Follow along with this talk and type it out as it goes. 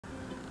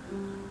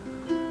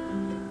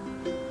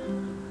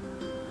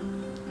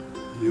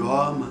You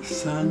are my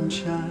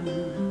sunshine,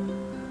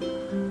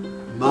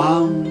 my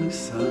only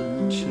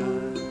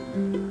sunshine.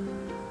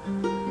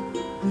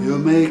 You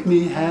make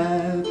me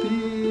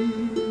happy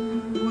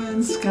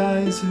when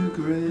skies are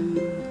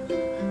gray.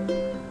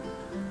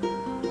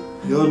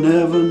 You'll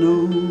never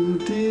know,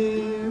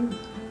 dear,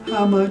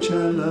 how much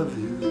I love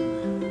you.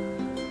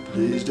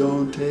 Please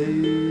don't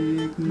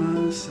take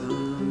my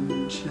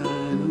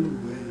sunshine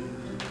away.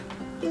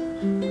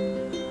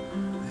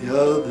 The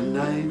other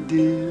night,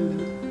 dear,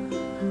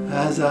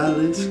 as I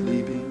lay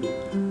sleeping,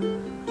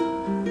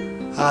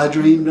 I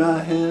dreamed I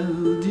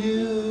held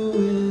you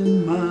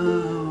in my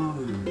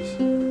arms.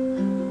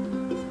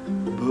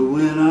 But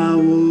when I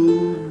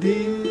woke,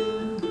 dear,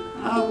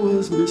 I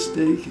was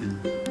mistaken.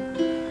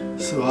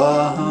 So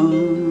I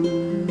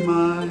hung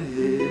my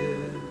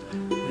head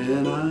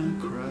and I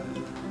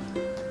cried.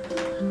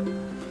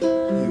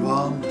 You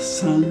are my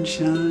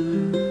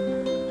sunshine,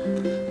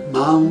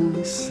 my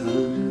only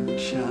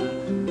sunshine.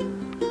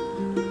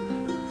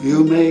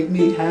 You make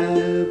me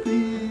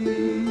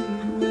happy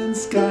when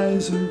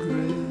skies are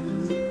gray.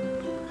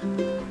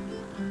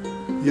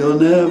 You'll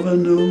never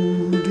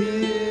know,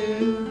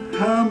 dear,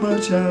 how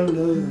much I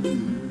love you.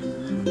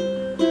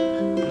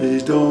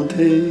 Please don't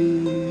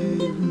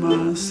take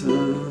my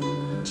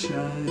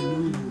sunshine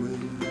away.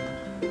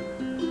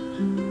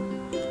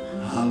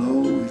 I'll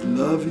always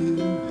love you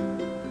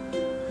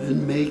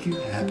and make you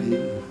happy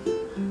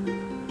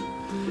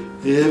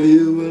if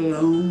you will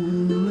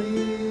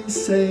only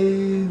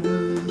say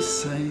the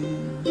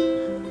same.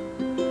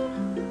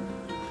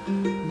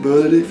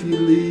 But if you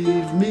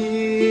leave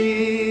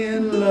me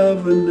and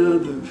love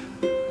another,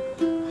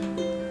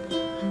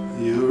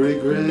 you'll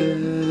regret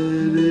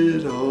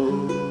it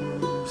all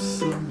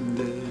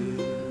someday.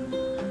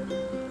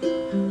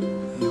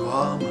 You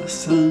are my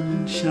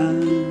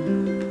sunshine,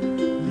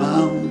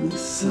 my only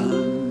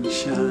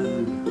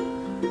sunshine.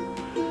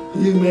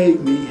 You make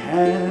me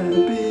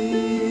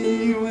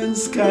happy when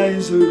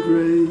skies are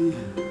gray.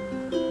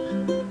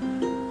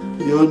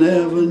 You'll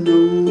never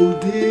know,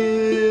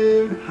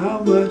 dear, how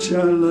much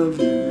I love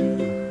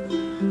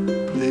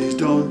you. Please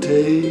don't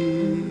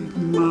take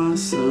my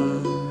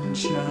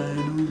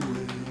sunshine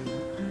away.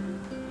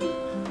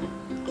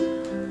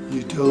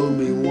 You told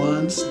me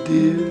once,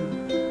 dear,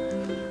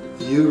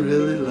 you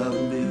really love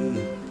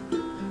me,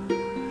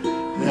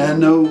 and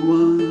no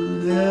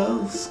one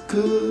else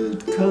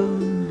could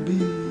come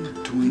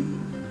between.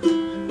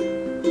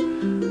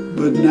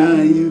 But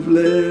now you've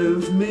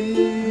left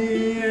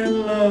me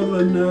and love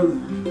another.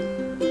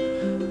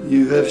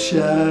 You have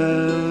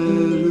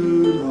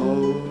shattered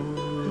all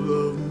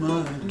of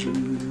my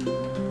dreams.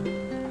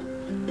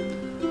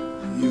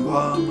 You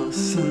are my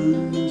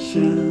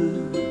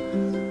sunshine,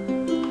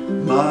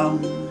 my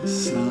only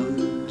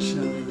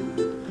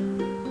sunshine.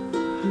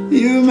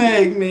 You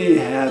make me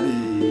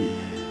happy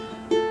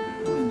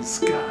when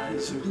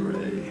skies are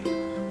gray.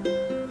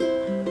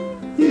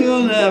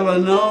 You'll never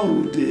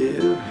know,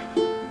 dear,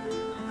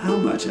 how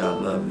much I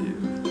love you.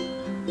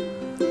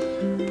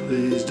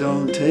 Please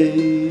don't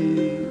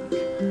take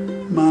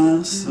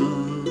my son.